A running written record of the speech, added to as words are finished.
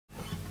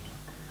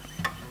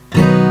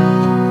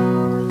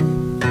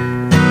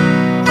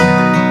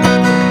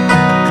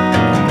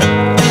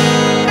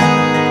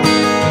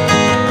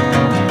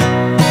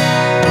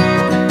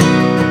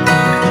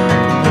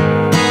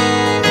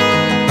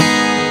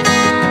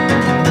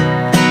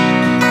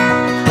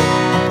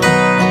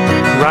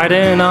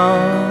riding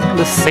on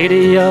the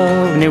city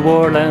of New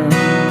Orleans.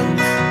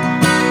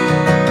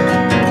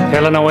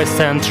 Illinois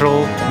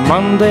Central,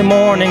 Monday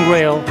morning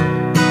rail.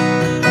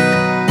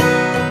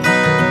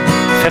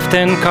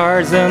 15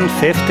 cars and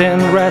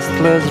 15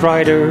 restless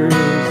riders,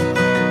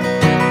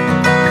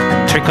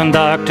 3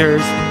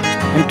 conductors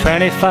and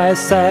 25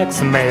 sacks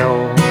of mail.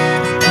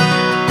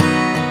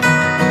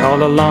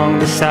 All along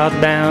the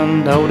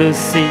southbound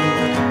odyssey,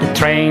 the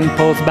train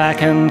pulls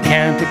back in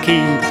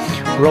Kankakee,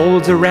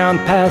 rolls around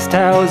past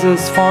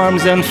houses,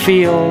 farms and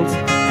fields,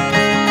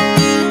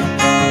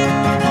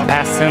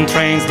 passing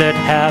trains that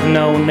have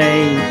no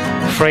name,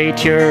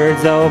 freight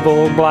yards of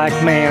old black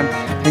men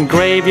and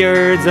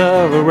graveyards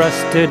of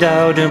rusted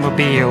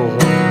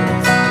automobiles.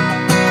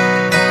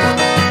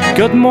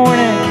 Good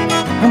morning,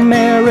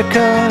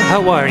 America,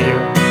 how are you?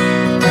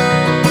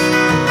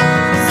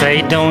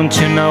 Say, don't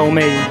you know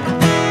me?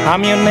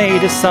 I'm your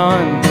native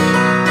son.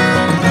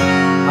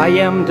 I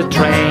am the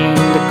train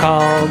they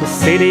call the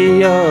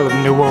city of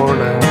New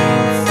Orleans.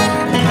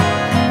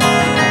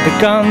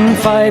 Begun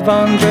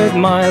 500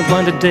 miles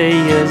when the day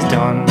is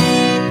done.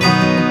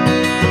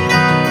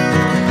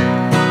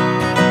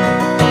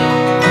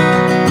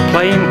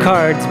 Playing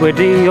cards with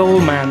the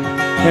old man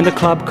in the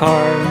club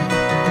car.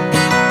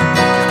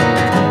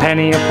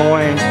 Penny a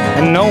point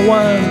and no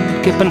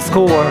one keeping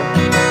score.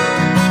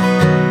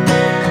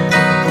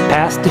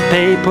 Pass the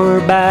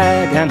paper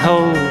bag and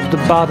hold the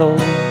bottle.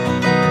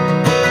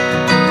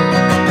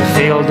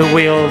 Feel the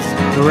wheels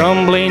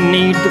rumbling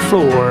neath the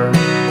floor.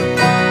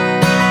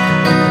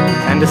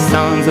 And the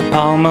sons of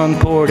Pullman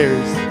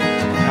porters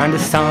and the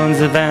sons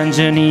of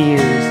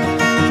engineers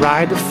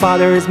ride the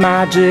father's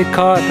magic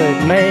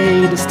carpet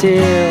made of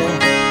steel.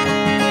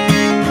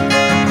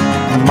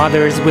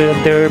 Mothers with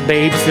their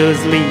babes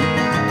asleep,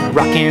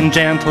 rocking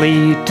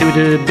gently to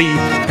the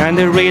beat, and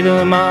the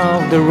rhythm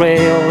of the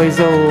rail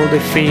is all they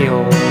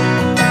feel.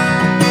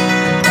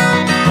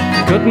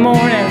 Good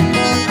morning,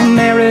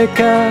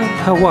 America,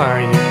 how are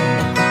you?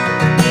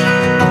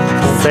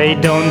 Say,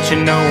 don't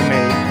you know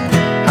me?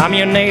 I'm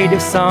your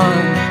native son.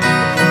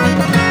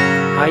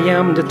 I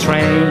am the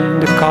train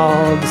they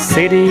call the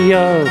city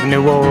of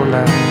New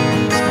Orleans.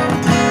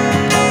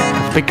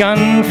 I've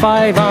begun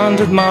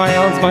 500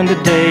 miles when the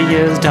day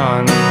is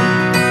done.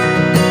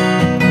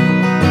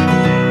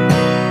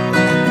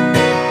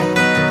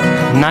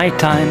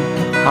 Nighttime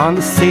on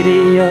the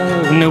city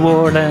of New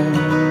Orleans.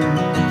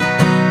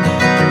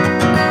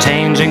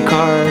 Changing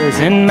cars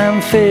in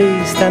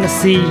Memphis,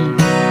 Tennessee.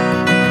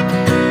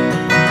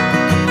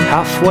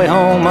 Halfway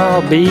home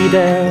I'll be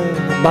there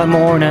by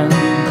morning.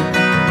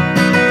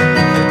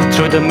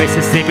 Through the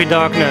Mississippi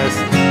darkness,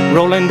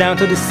 rolling down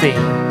to the sea.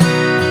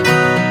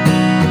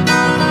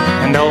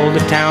 And all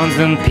the towns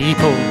and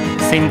people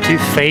seem to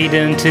fade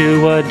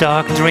into a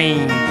dark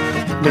dream.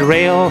 The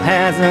rail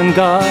hasn't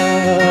got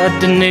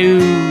the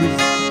news.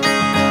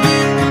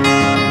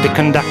 The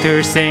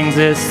conductor sings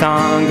his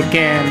song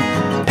again.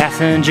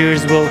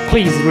 Passengers will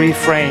please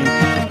refrain.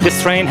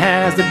 This train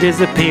has the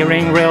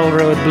disappearing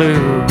railroad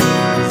blues.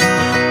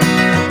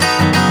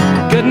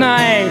 Good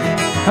night,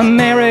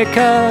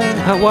 America,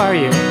 how are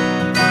you?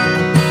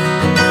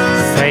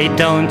 Say,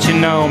 don't you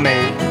know me?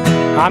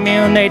 I'm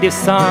your native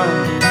son.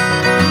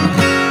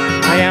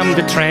 I am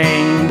the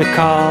train they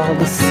call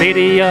the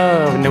city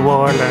of New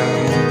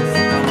Orleans.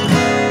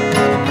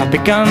 I've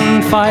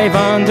begun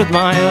 500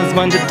 miles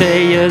when the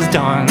day is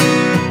done.